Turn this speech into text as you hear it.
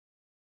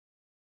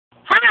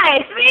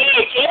it's me,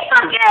 Chief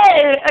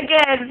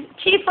again.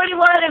 Chief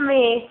 41 and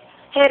me.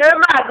 Hater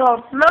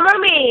Mago. Remember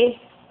me?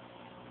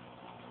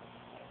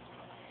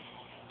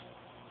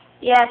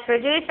 Yes,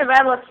 we're doing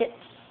survival tips.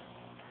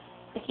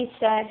 Like he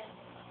said.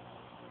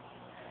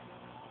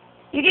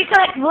 You can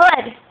collect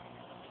wood.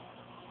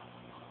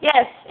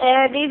 Yes,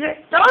 and these are...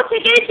 Don't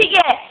take anything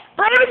yet.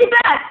 Put everything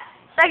back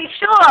so I can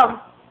show them.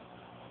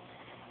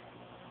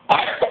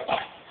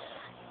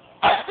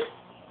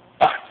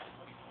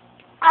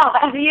 Oh,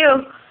 that's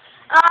you.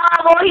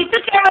 Well, he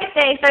took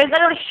everything, so he's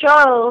going to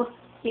show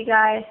you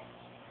guys.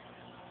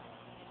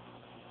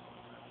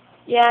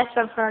 Yes,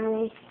 I'm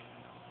friendly.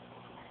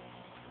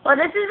 Well,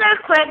 this is the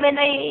equipment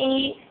I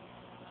eat.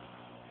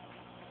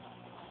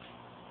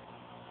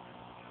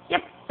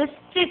 Yep, this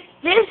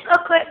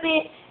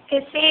equipment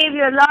can save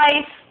your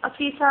life a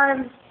few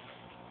times.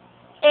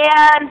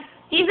 And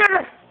these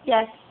are,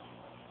 yes,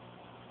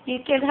 you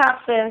can have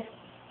this.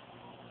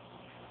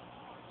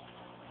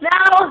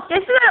 Now,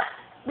 this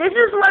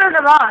is one of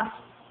the mods.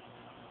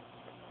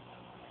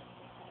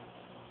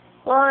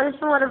 Well, this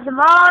is one of the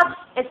mods.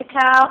 It's a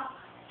cow.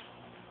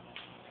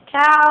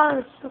 Cow,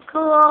 it's so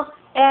cool.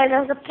 And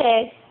there's a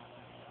pig.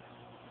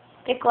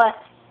 Pick what?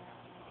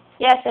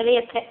 Yes, I need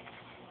a pig.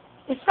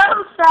 There's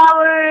some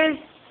flowers,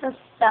 some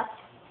stuff.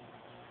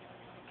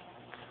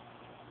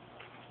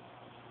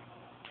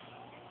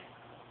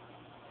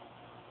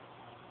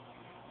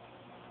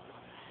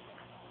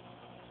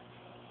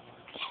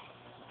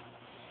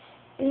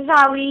 This is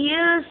how we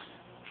use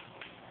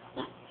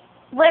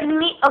when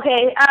we have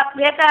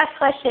to ask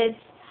questions.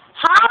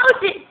 How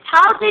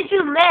did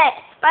you met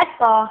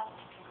Spiceball?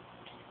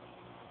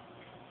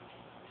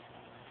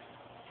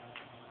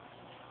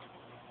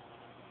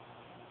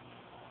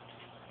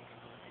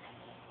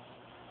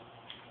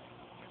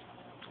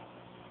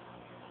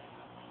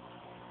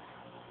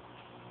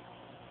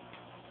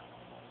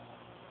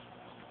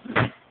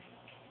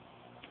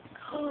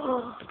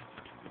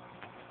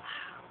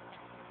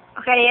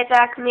 Okay, you have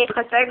to ask me a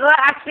question. Go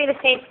ask me the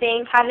same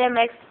thing. How did I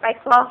make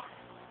Spiceball?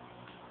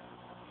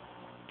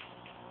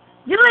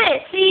 Do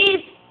it,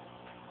 please.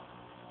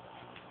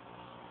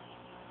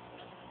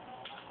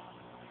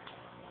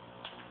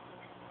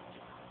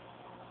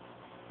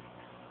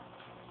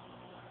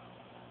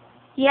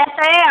 Yes,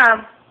 I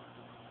am.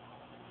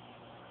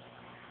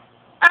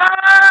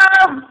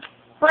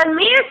 When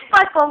me and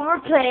Spiceball were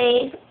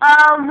playing,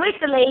 with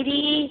the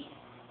lady,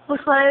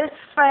 with one of his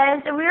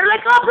friends, and we were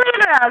like all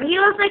playing around. He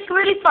was like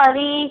really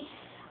funny.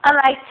 I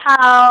liked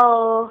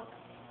how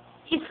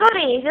he's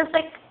funny. He's just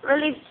like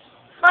really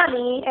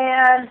funny,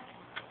 and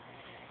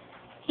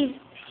he's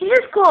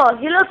just cool.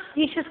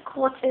 He's just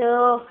cool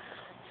too.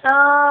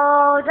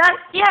 So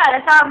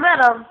that's how I met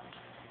him.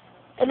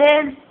 And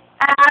then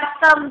I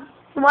asked him,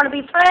 "You want to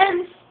be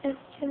friends?" And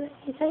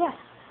he said, "Yeah."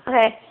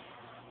 Okay.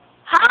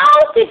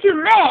 How did you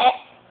met?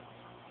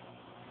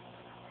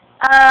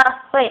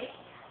 Wait.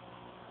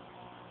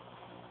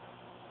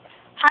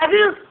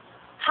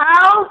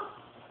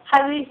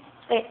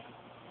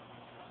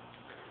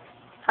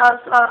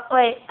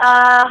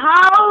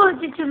 How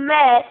did you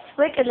met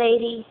Wicked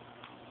Lady?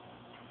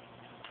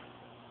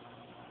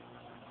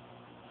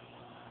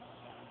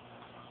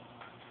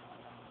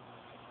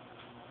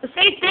 The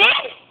same thing?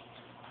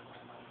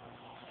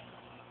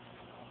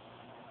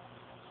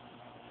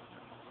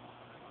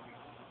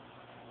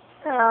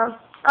 Are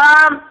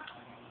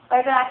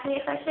you gonna ask me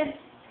a question?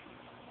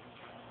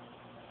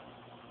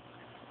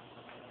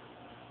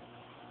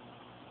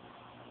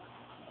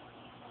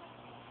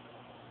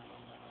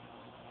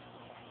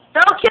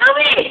 Don't kill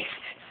me!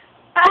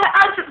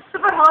 I'm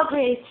super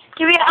hungry.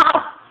 Give me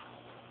up.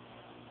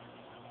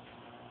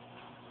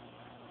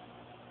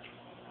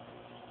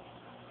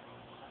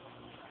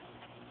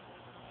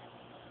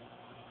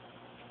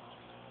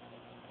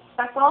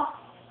 Spectral?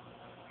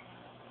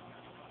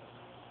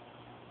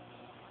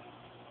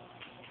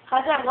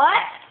 How's that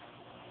what?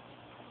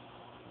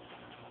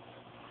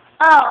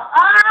 Oh,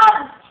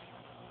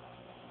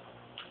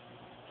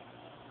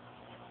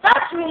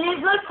 that's really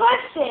a good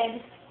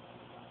question.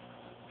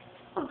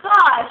 Oh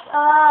gosh,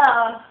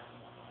 I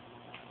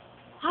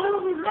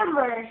don't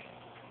remember.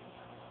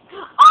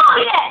 Oh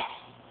yes!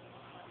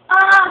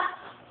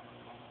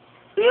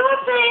 We were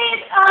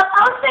playing, I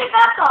was playing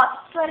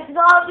backups, like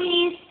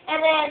zombies,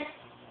 and then,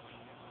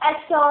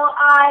 so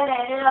I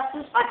landed up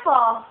to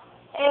Spectral.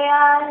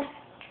 And,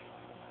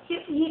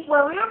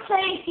 when we were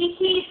playing,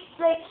 he's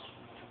like,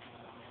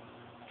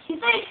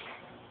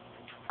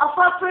 a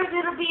fun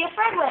person to be a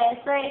friend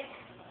with, like,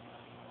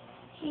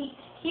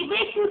 he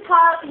makes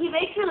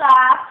you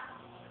laugh.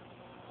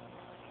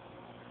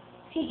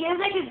 He gives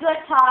like a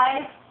good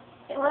time,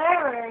 and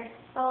whatever.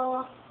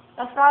 So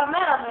that's how I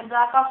met him in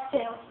Black Ops 2.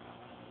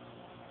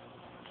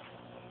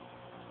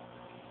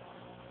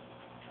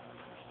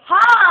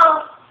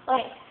 How?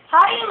 Wait,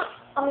 how do you?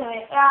 Okay,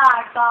 wait.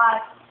 Ah,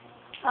 God.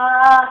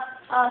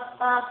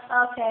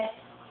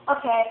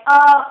 Okay.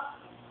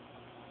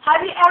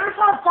 Have you ever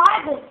found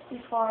diamonds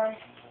before?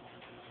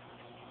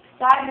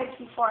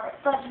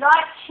 But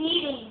not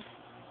cheating.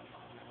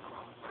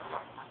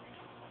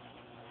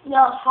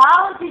 No,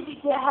 how did you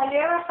get, have you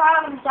ever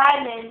found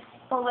diamonds,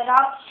 but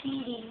without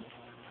cheating?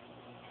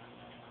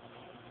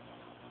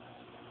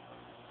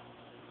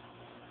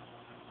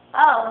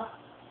 Oh,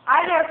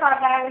 I never found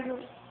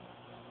diamonds.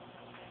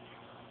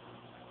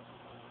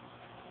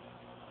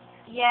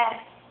 Yes.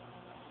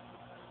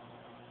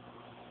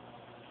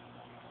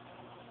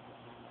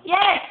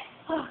 Yes!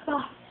 Oh,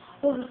 God.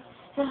 Oh,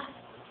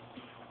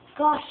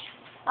 gosh,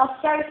 I was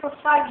starting for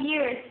 5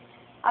 years.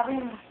 I've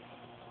been,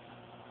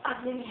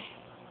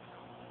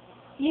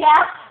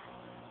 yeah.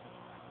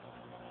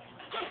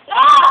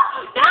 No!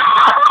 No!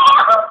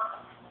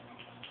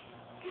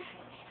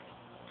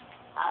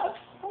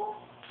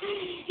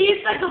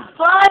 He's like a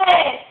butt.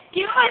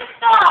 Give my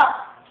stuff.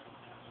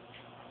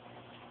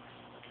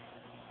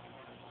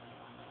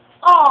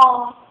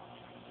 Oh,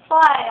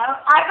 fine.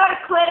 I gotta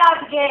quit out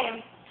the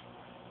game.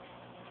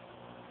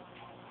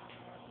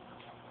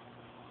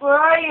 Where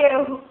are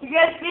you? You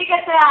got a sneak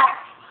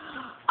attack.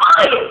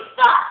 Oh, you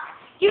suck.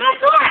 Give me a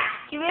sword.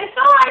 Give me a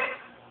sword.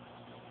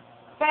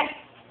 Okay.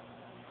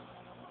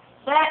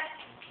 Set.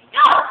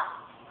 Go.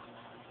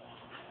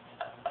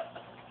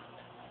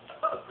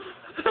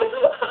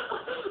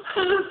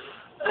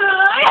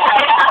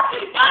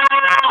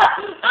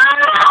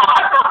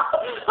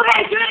 Okay,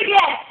 do it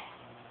again.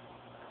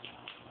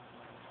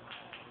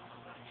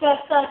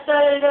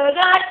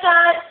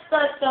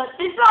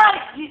 This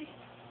one.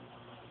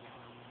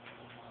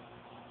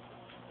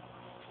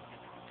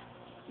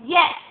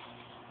 Yes.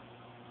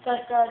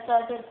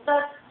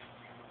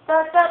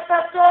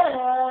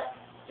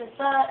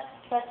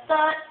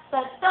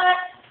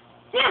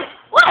 Dude,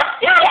 what?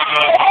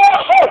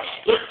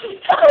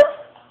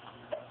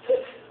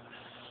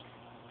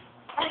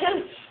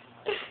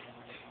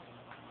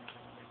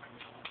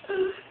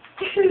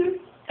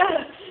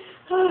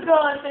 Oh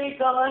God, thank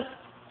God.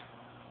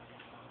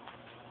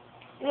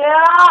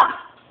 Yeah.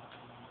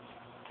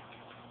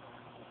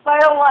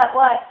 Fight or what?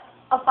 What?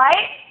 A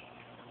fight?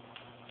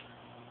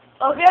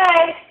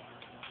 Okay.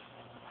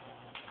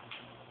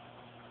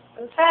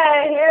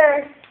 Okay,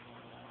 here.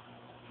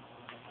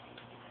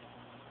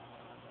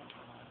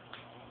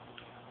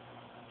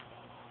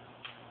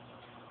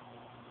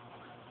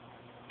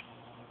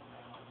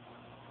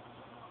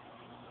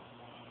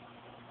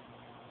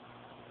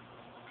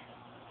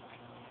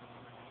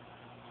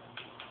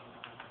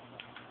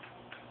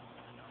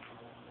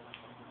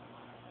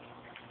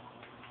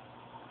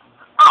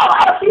 Oh,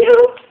 F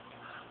you!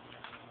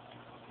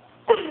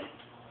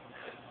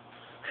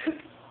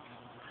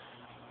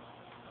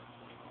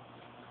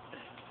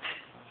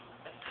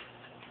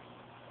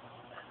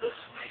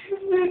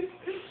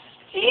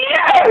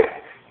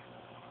 Here!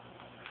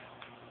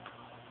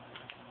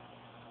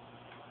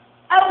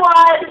 I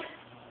won!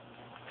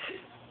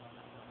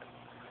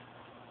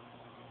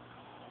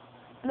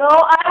 No,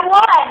 I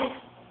won!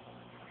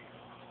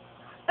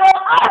 No,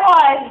 I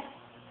won!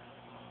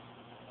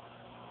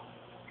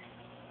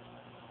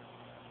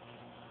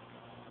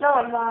 No,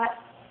 I'm not.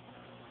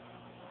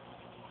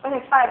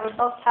 Okay, fine, we're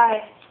both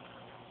tied.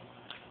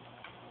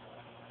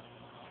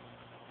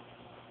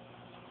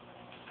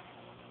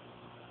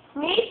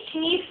 Me,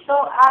 Chief,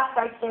 don't act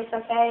like this,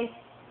 okay?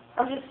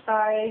 I'm just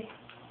sorry.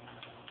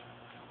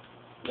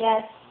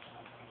 Yes.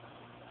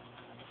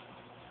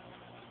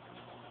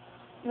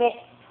 Me,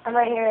 I'm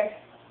right here.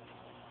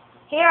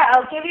 Here,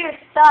 I'll give you your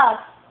stuff.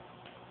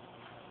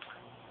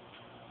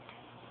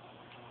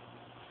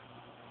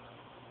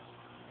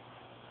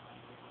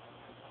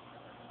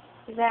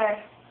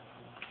 There.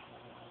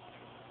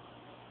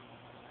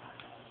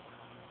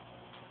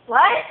 What?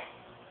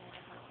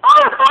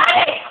 Oh, I'm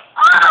sorry!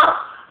 Oh!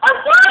 I'm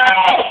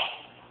sorry!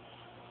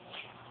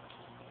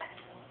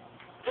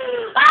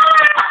 Ah!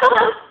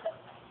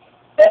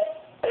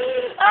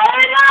 I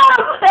know!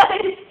 Oh! I'm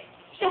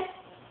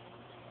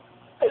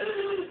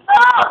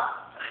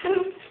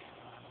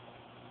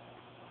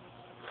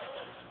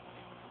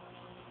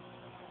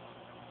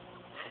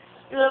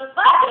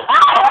sorry!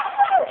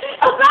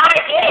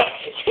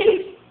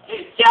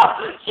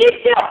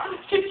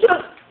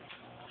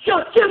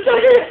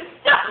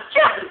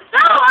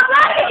 No, I'm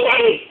sorry!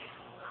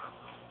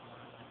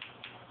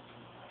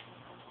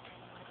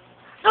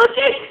 No,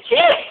 cheese!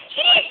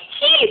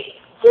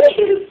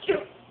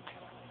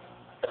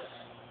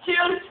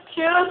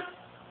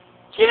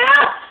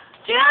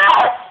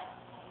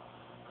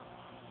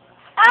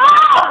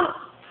 Ow!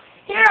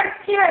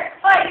 Here,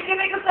 fine, you can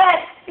make a bed.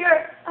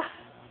 Here.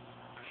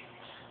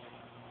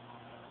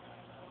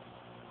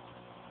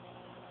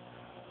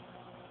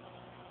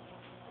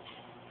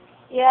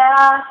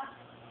 Yeah.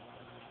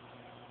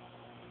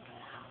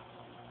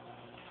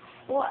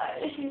 What?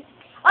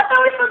 I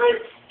thought we were supposed to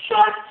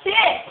short six.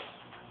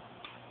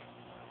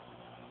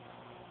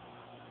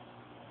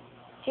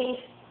 Jeez.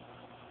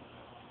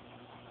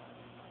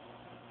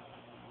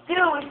 Dude,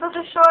 we're supposed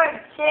to short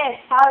six.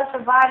 How to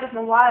survive in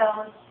the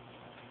wild.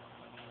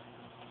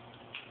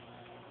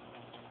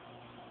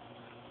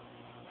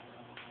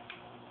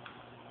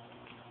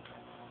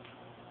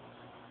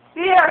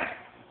 Here.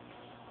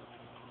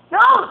 No!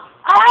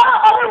 I have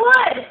other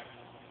wood!